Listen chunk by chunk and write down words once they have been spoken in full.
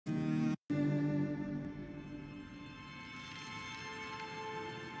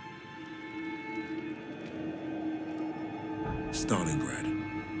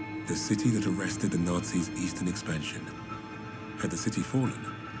Stalingrad, the city that arrested the Nazis' eastern expansion. Had the city fallen,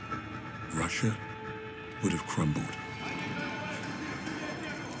 Russia would have crumbled.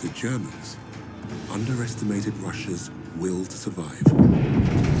 The Germans underestimated Russia's will to survive.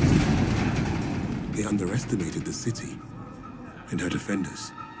 They underestimated the city and her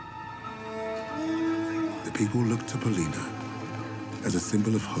defenders. The people looked to Polina as a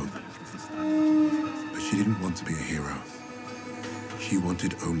symbol of hope. But she didn't want to be a hero. She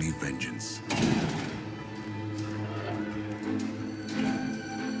wanted only vengeance.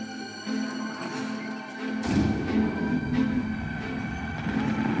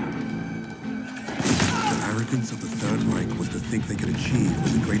 The arrogance of the Third Reich was to think they could achieve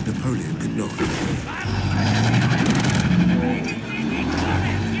what the great Napoleon could not.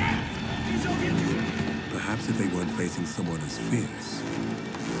 Perhaps if they weren't facing someone as fierce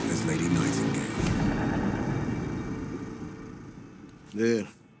as Lady Nightingale. There.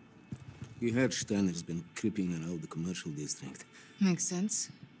 You heard Steiner's been creeping around the commercial district. Makes sense.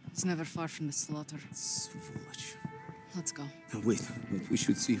 It's never far from the slaughter. It's foolish. Let's go. Wait. We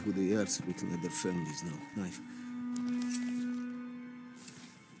should see who they are so we can let their families know. Knife.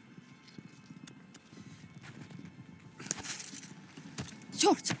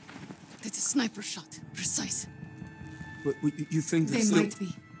 Short! That's a sniper shot. Precise. But you think They that's might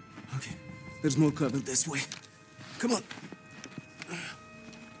be. Okay. There's more cover this way. Come on.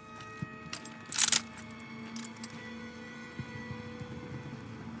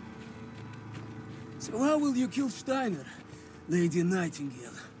 So how will you kill Steiner, Lady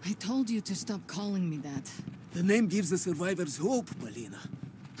Nightingale? I told you to stop calling me that. The name gives the survivors hope, Polina.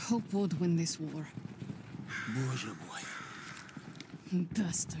 Hope would win this war. Боже мой.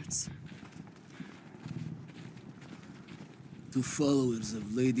 Bastards. To followers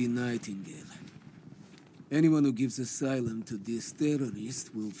of Lady Nightingale. Anyone who gives asylum to this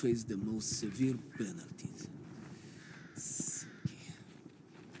terrorist will face the most severe penalties.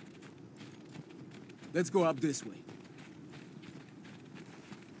 Let's go up this way.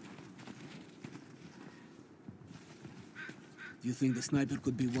 Do you think the sniper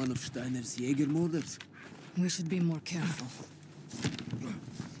could be one of Steiner's Jaeger murders? We should be more careful.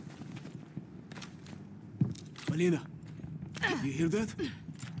 Polina, you hear that?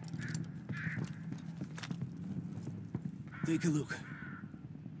 Take a look.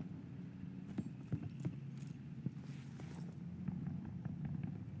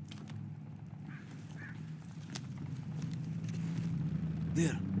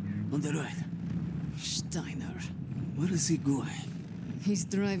 There, on the right. Steiner. Where is he going? He's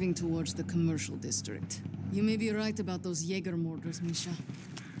driving towards the commercial district. You may be right about those Jaeger murders, Misha.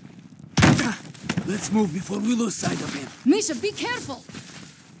 Let's move before we lose sight of him. Misha, be careful!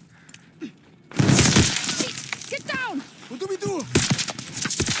 Shit! Get down! What do we do?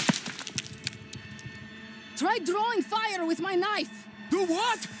 Try drawing fire with my knife! Do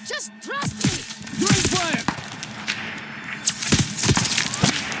what? Just trust me! Drawing fire!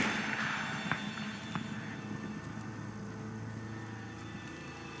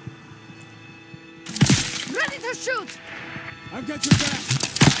 Ready to shoot! I've got your back!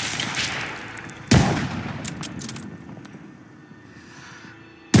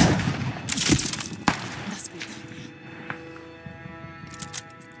 That's good.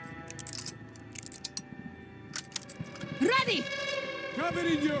 Ready! Cover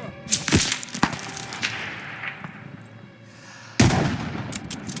in your...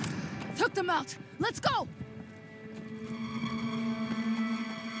 Took them out! Let's go!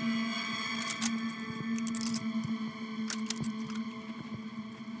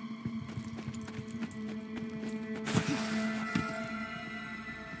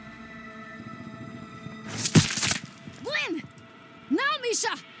 Blin! Now,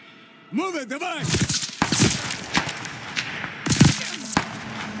 Misha! Move it, давай!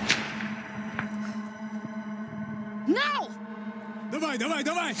 Now! Давай, давай,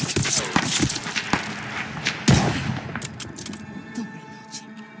 давай! Доброй ночи.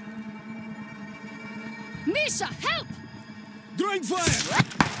 Misha, help! Drawing fire!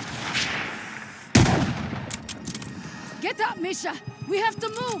 Get up, Misha! We have to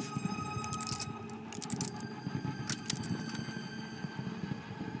move!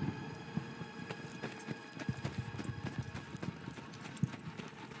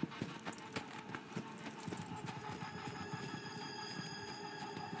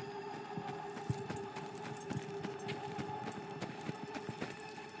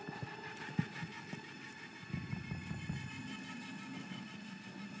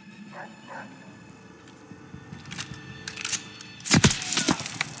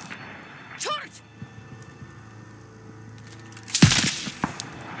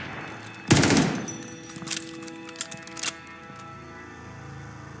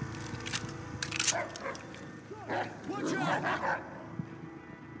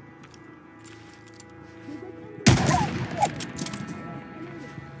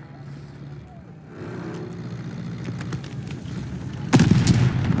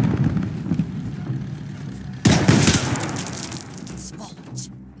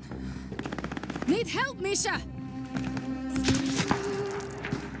 Need help, Misha!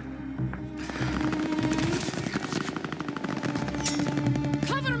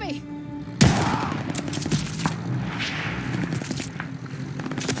 Cover me!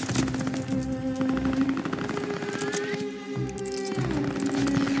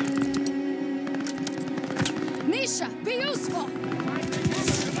 Misha, be useful!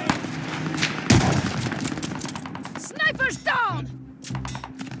 Snipers down!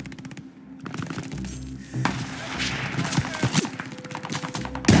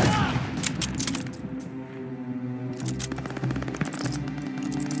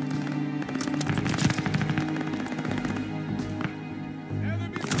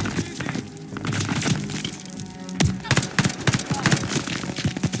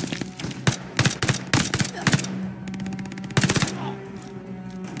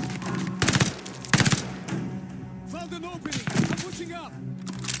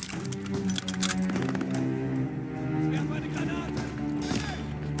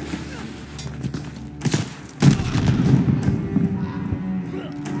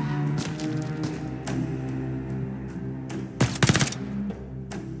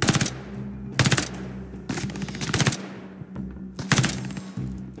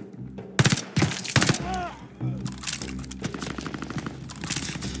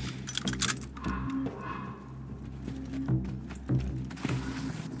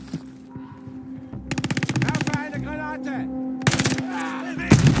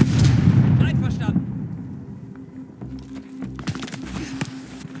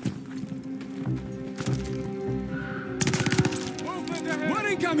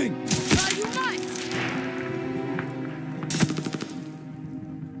 Coming! Are you right?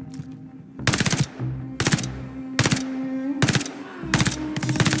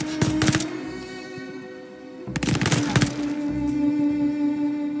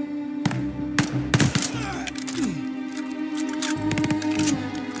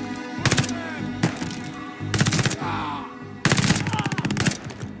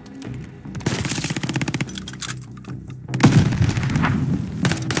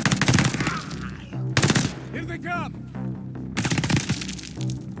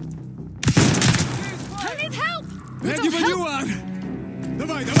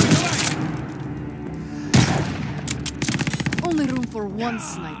 Only room for one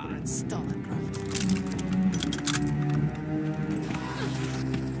sniper in Stalingrad.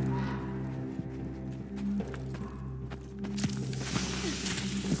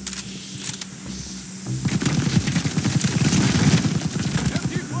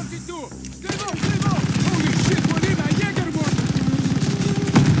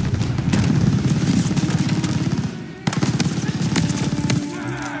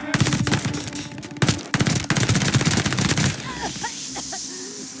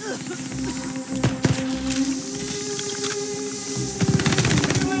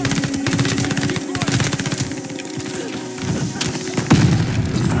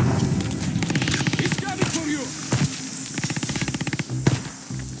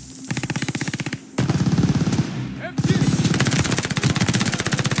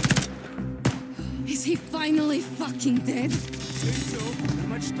 Is he finally fucking dead? I think so.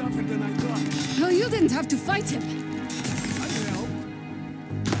 Much tougher than I thought. Well, you didn't have to fight him. I can help.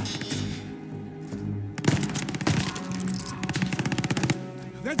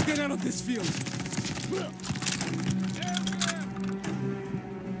 Let's get out of this field.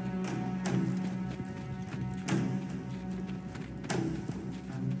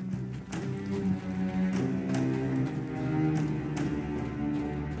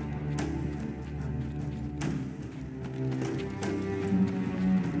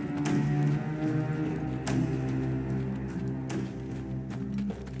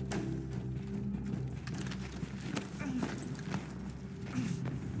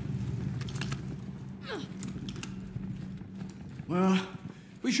 Well,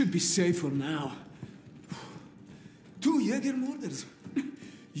 we should be safe for now. 2 Jaeger murders.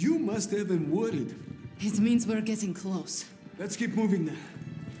 You must have been worried. It means we're getting close. Let's keep moving then.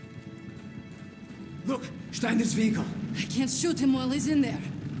 Look, Steiner's vehicle. I can't shoot him while he's in there.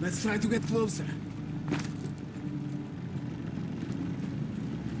 Let's try to get closer.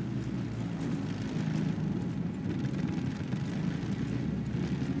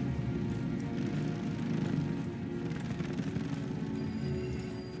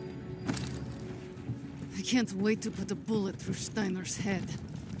 I can't wait to put a bullet through Steiner's head.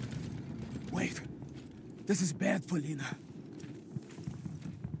 Wait. This is bad, Polina.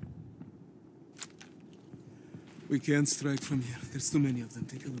 We can't strike from here. There's too many of them.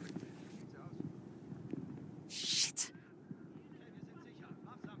 Take a look. Shit.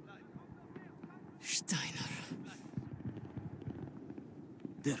 Steiner.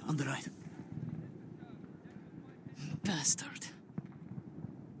 There, on the right. Bastard.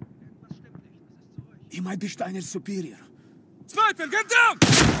 He might be Steiner's superior. Sniper, get down!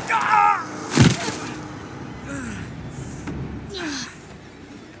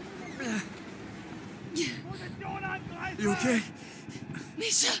 You okay?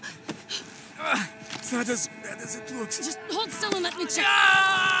 Misha! It's not as bad as it looks. Just hold still and let me check.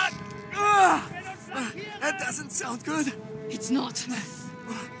 That doesn't sound good. It's not.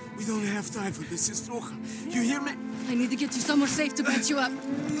 We don't have time for this, Istrocha. You hear me? I need to get you somewhere safe to patch you up.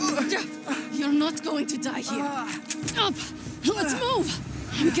 You're not going to die here. Up! Let's move!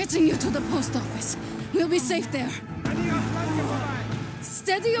 I'm getting you to the post office. We'll be safe there.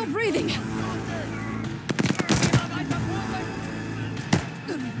 Steady your breathing.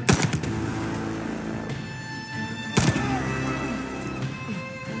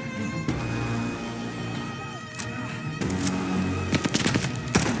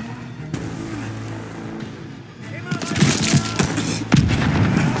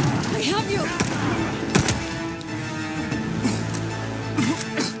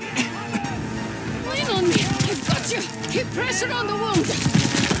 Pressure on the wound!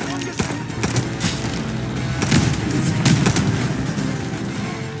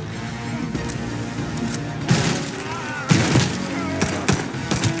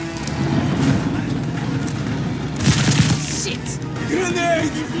 Shit!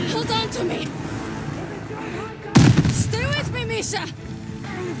 Grenade! Hold on to me! Stay with me, Misha!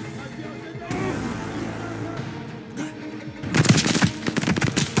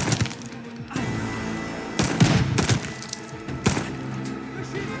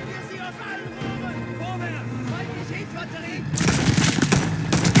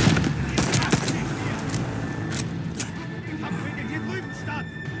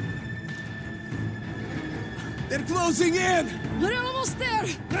 They're closing in! We're almost there!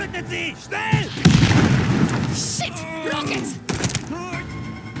 Tötet sie! Schnell! Shit! Rockets!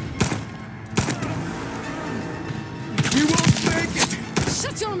 We won't make it!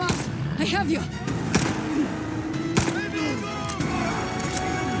 Shut your mouth! I have you!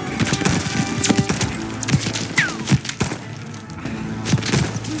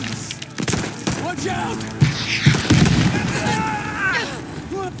 Watch out!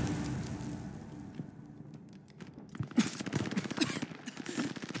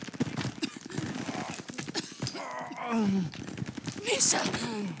 Misha!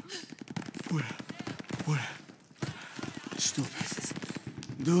 Where? Stop.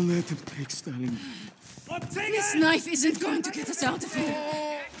 Don't let him take Stalingrad. This knife isn't going to get us out of here.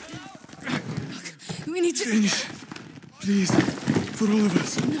 Look, we need to... Finish. Please. For all of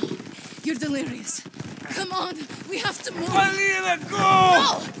us. No, you're delirious. Come on, we have to move. Polina, go!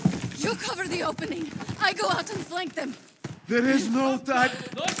 No! You cover the opening. I go out and flank them. There is no time.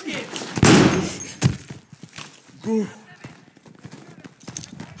 Go.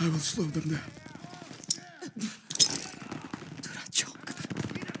 I will slow them down. Durachok.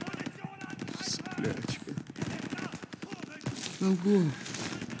 Now go.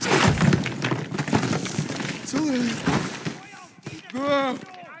 It's all right. Go!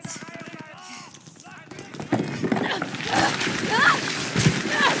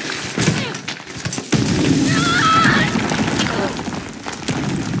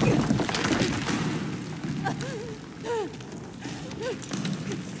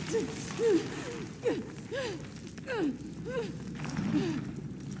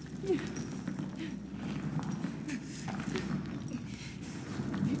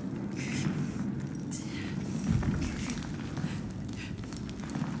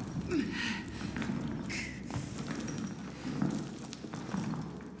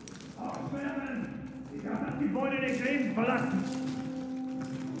 Die Beute des Lebens verlassen.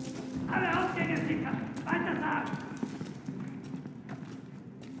 Alle Ausgänge sichern. Weiter sagen.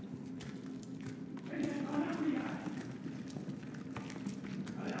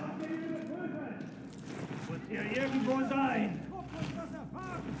 Alle Ausgänge überprüfen. Muss hier irgendwo sein.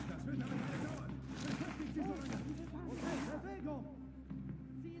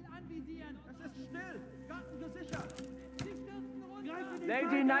 Ziel anvisieren. Es ist still. Garten gesichert. Sie stürzen runter.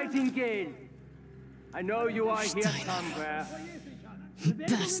 Lady Nightingale, I know you are here somewhere.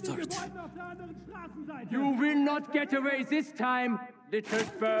 Bastard. You will not get away this time, little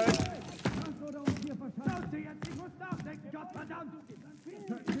bird. Warte jetzt, ich muss nachdenken, Gottverdammt!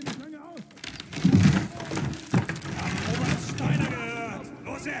 Hänge aus! Oberst Steiner gehört!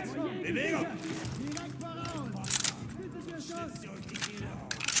 Los jetzt! Bewegung! Direkt voraus! Bitte mir Schuss!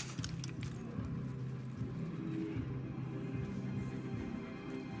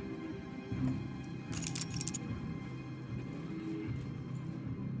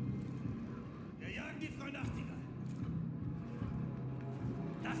 Wir jagen die Frau Nachtigall.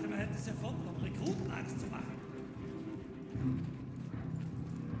 Dachte, man hätte es erfunden, um Rekruten Angst zu machen.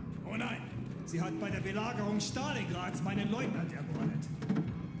 Oh nein! Sie hat bei der Belagerung Stalingrads meinen Leutnant ermordet.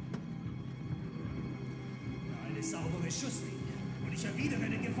 Eine saubere Schusslinie. Und ich erwidere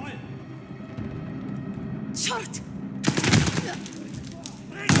den Gefallen. Short!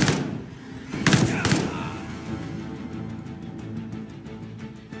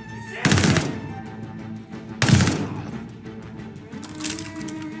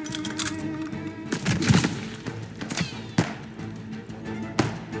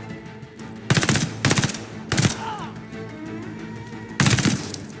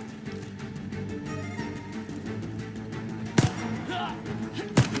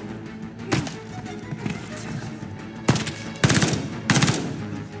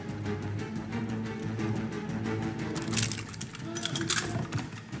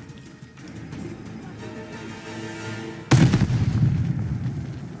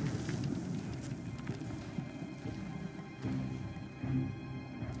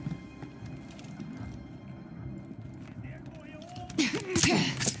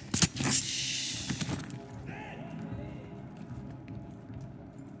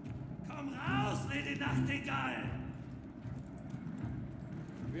 Komm raus, Lady Nachtigall!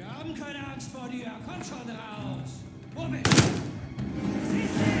 Wir haben keine Angst vor dir. Komm schon raus. Wo bist du?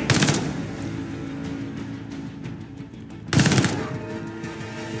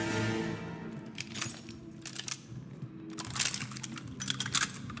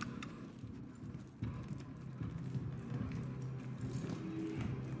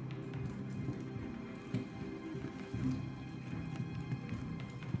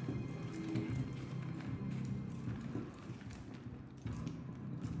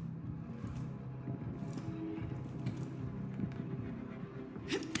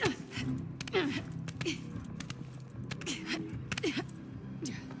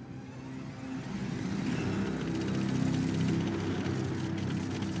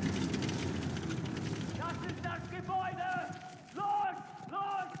 Das ist das Gebäude! Los!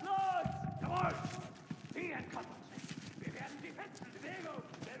 Los! Los! Jawohl! Die entkommt uns nicht. Wir werden sie finden. Bewegung!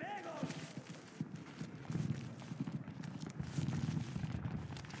 Bewegung!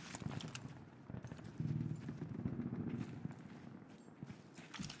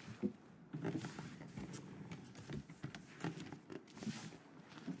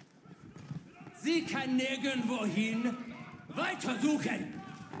 Sie kann nirgendwo hin. Weiter suchen!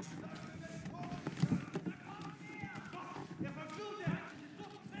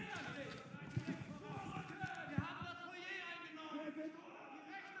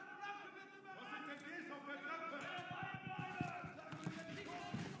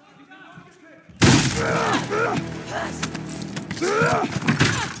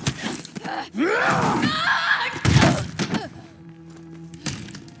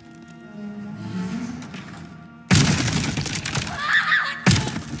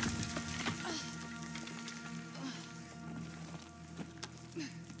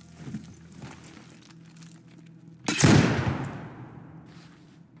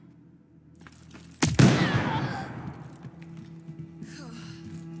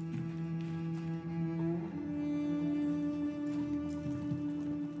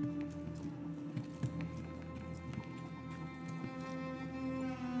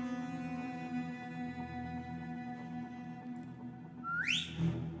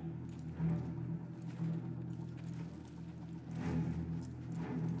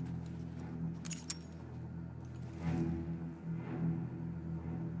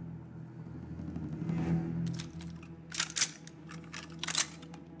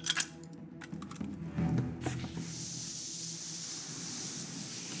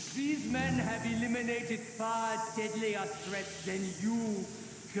 These men have eliminated far deadlier threats than you,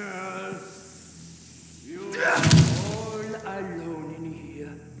 girl. You're all alone in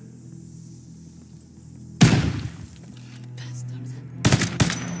here. Bastard.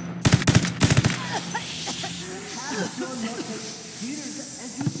 Perhaps you're not as skilled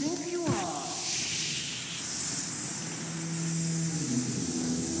as you think you are.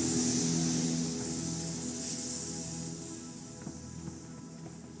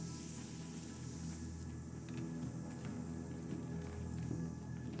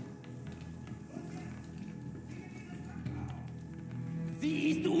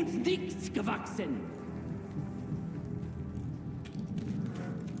 bist du uns nichts gewachsen.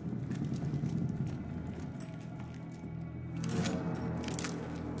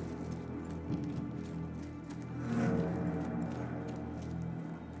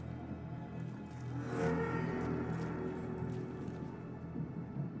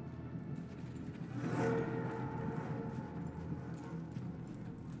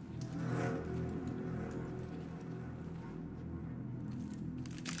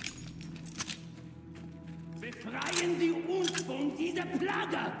 Befreien Sie uns von dieser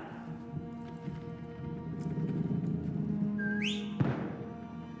Plage!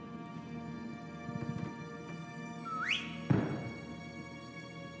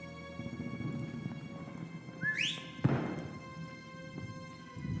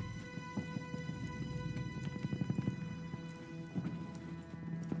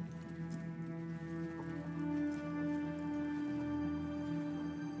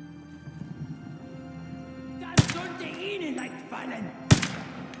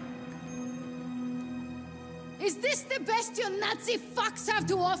 Is this the best you Nazi fucks have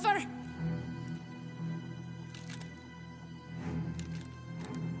to offer?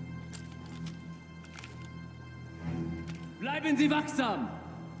 Bleiben Sie wachsam!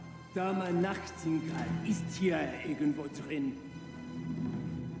 Dame Nachtigall ist hier irgendwo drin.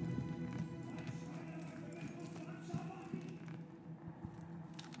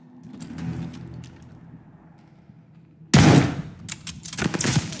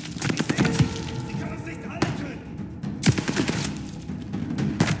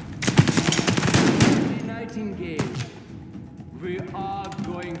 We are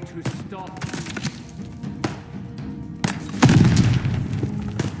going to stop.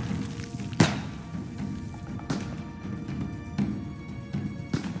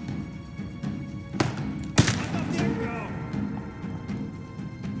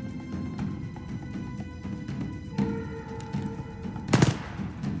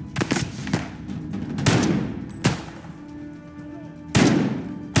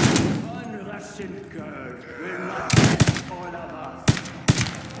 One Russian girl will not get all of us.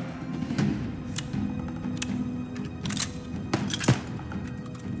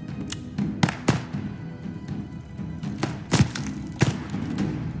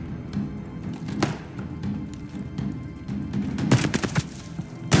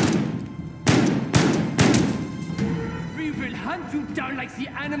 We will hunt you down like the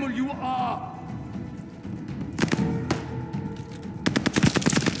animal you are!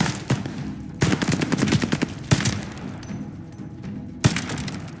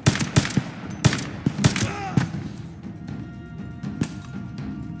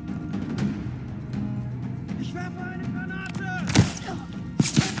 Ich werfe eine Granate!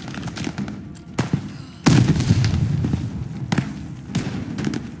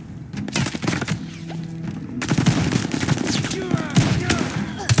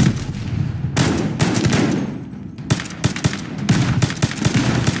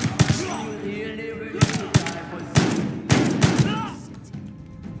 Really willing to die for this?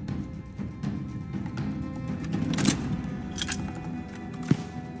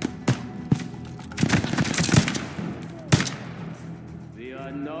 We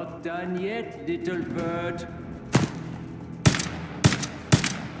are not done yet, little bird.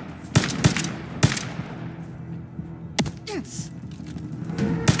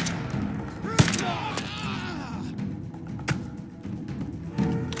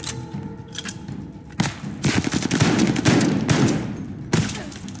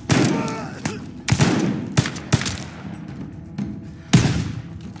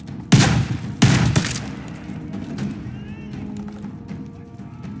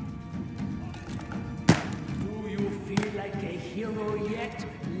 Do you feel like a hero yet,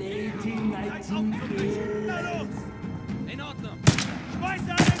 Lady Nightingale? Na los! In Ordnung!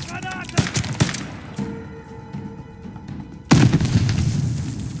 Schmeiße eine Granate!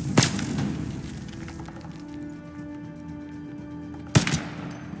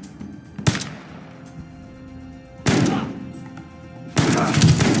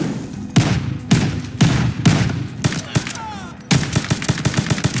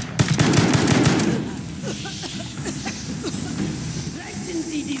 Reißen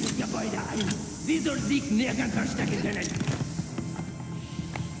Sie dieses Gebäude ein! Sie soll sich nirgends verstecken können!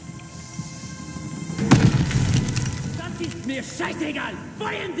 Das ist mir scheißegal!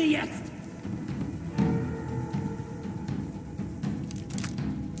 Feuern Sie jetzt!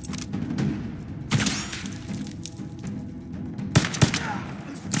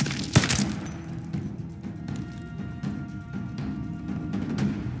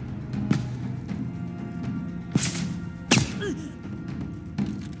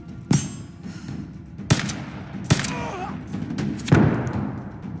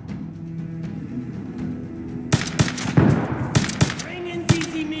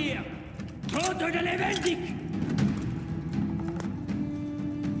 oder lebendig!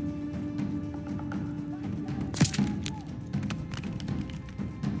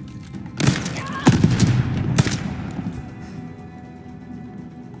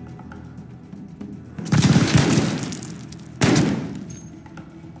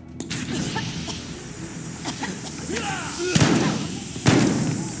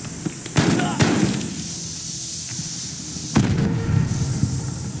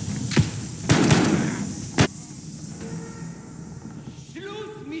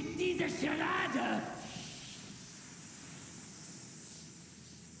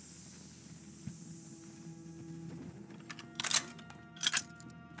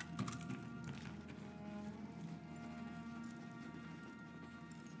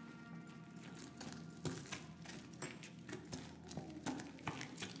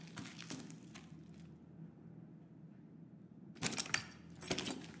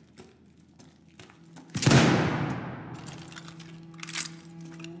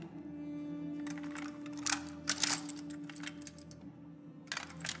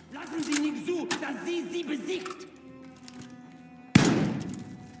 Lassen Sie nicht zu, dass sie besiegt!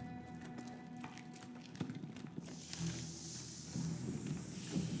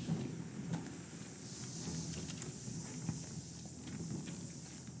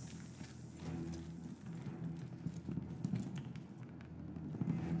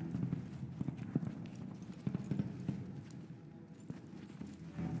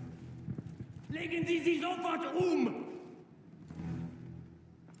 Legen Sie sie sofort um!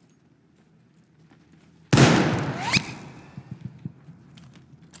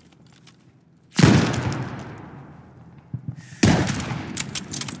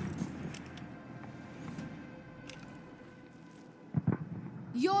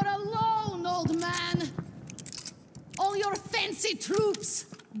 You're alone, old man! All your fancy troops,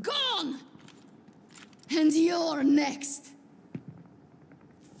 gone! And you're next.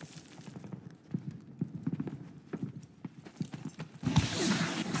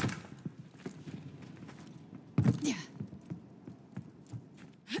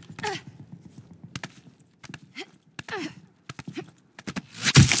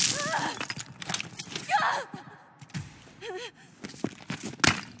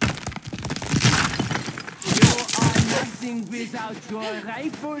 Without your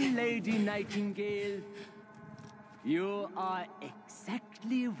rifle, Lady Nightingale. You are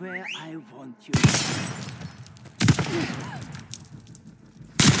exactly where I want you.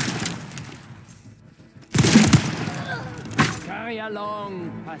 Carry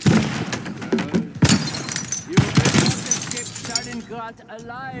along, Pacific girl. You will not escape Stalingrad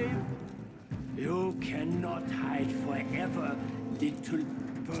alive. You cannot hide forever, little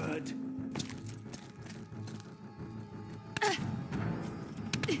bird.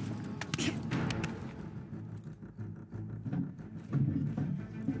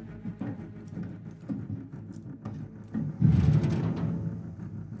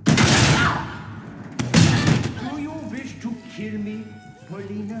 Kill me,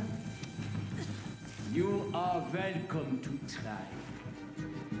 Polina? You are welcome to try.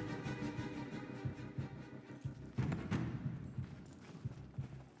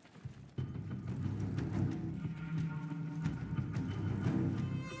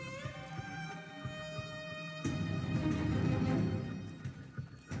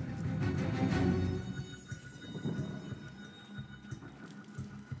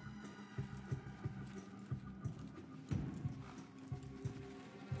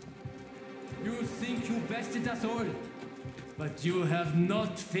 You think you bested us all, but you have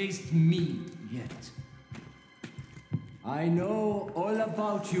not faced me yet. I know all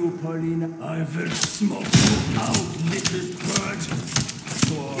about you, Polina. I will smoke you out, little bird.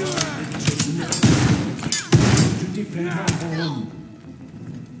 For little nurse to defend her home.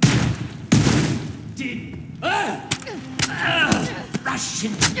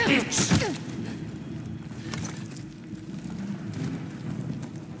 Russian bitch!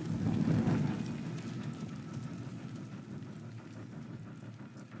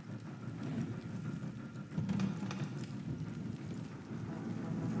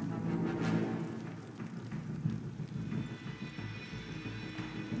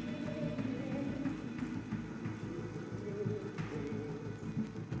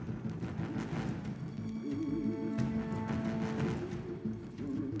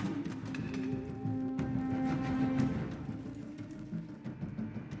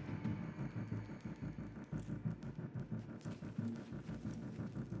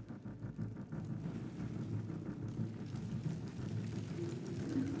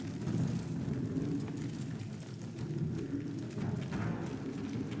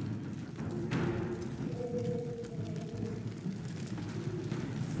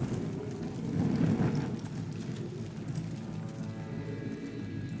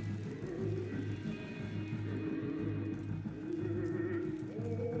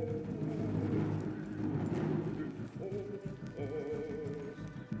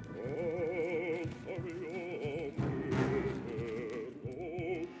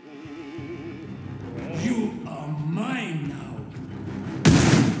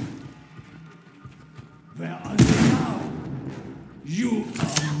 Where are you now? You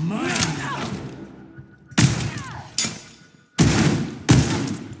are mine!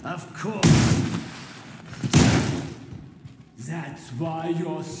 Of course. That's why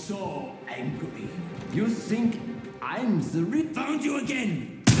you're so angry. You think I'm the rich? Found you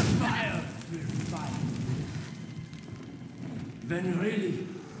again! The fire will fight. When really,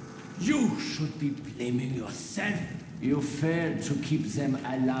 you should be blaming yourself. You failed to keep them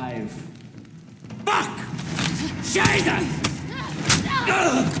alive. Fuck! Scheiße!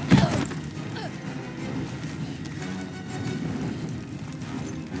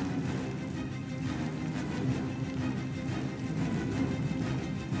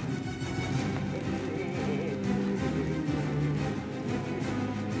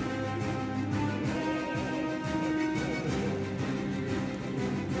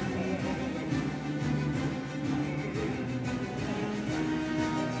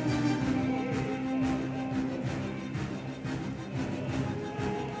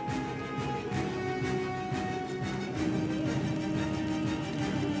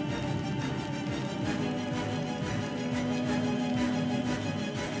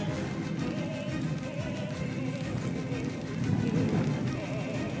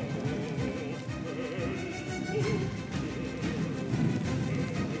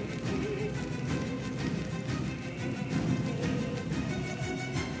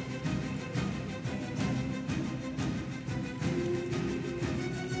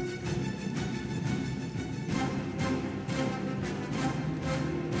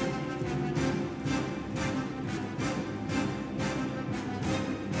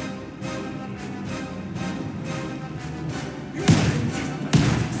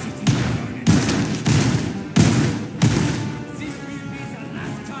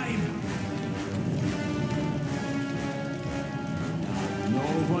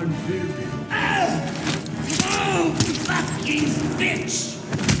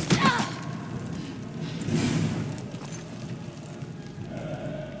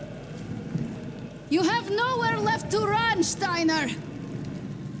 You have nowhere left to run, Steiner!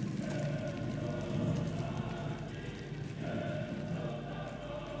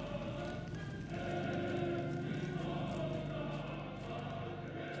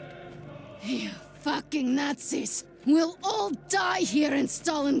 You fucking Nazis! We'll all die here in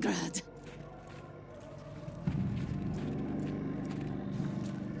Stalingrad!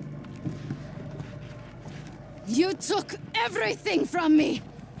 You took everything from me!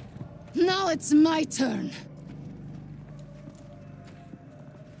 Now it's my turn.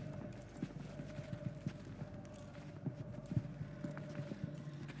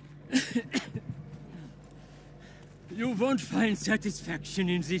 You won't find satisfaction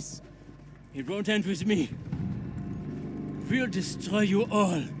in this. It won't end with me. We'll destroy you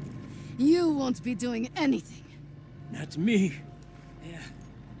all. You won't be doing anything. Not me.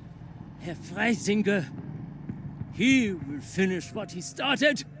 Herr Freisinger. He will finish what he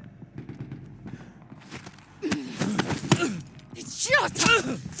started.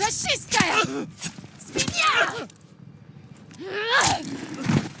 Idiota! Fascista! Spinia!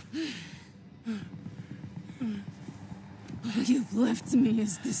 All you've left me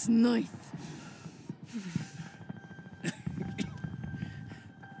is this knife.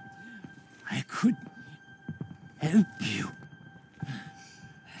 I could help you.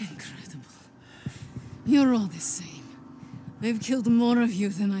 Incredible. You're all the same. I've killed more of you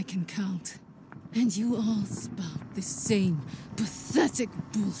than I can count. And you all spout the same pathetic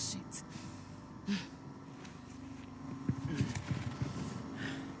bullshit.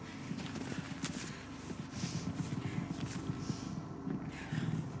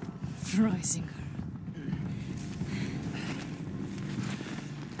 Freisinger.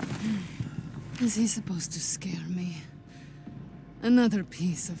 Is he supposed to scare me? Another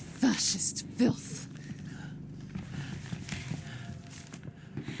piece of fascist filth.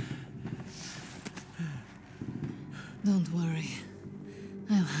 Don't worry.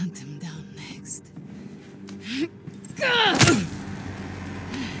 I'll hunt him down next.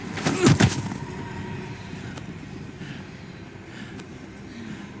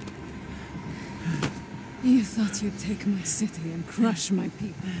 You thought you'd take my city and crush my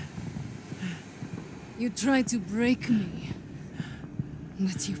people. You tried to break me,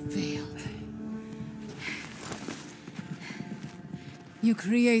 but you failed. You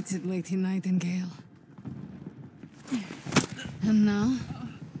created Lady Nightingale. And now,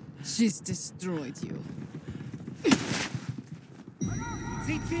 she's destroyed you.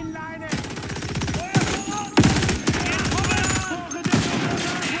 Sie ziehen Leine!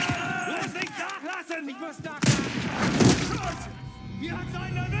 Lass nicht nachlassen! Ich muss nachladen! Schluss! Wie hat's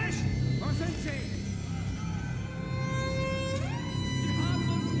einen erwischt? Wo sind sie?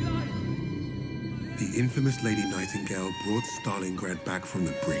 The infamous Lady Nightingale brought Stalingrad back from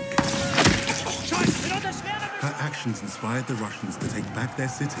the brink. Her actions inspired the Russians to take back their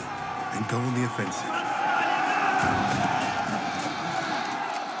city and go on the offensive.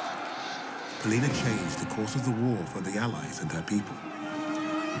 Polina changed the course of the war for the Allies and her people.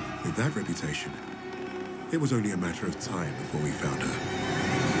 With that reputation, it was only a matter of time before we found her.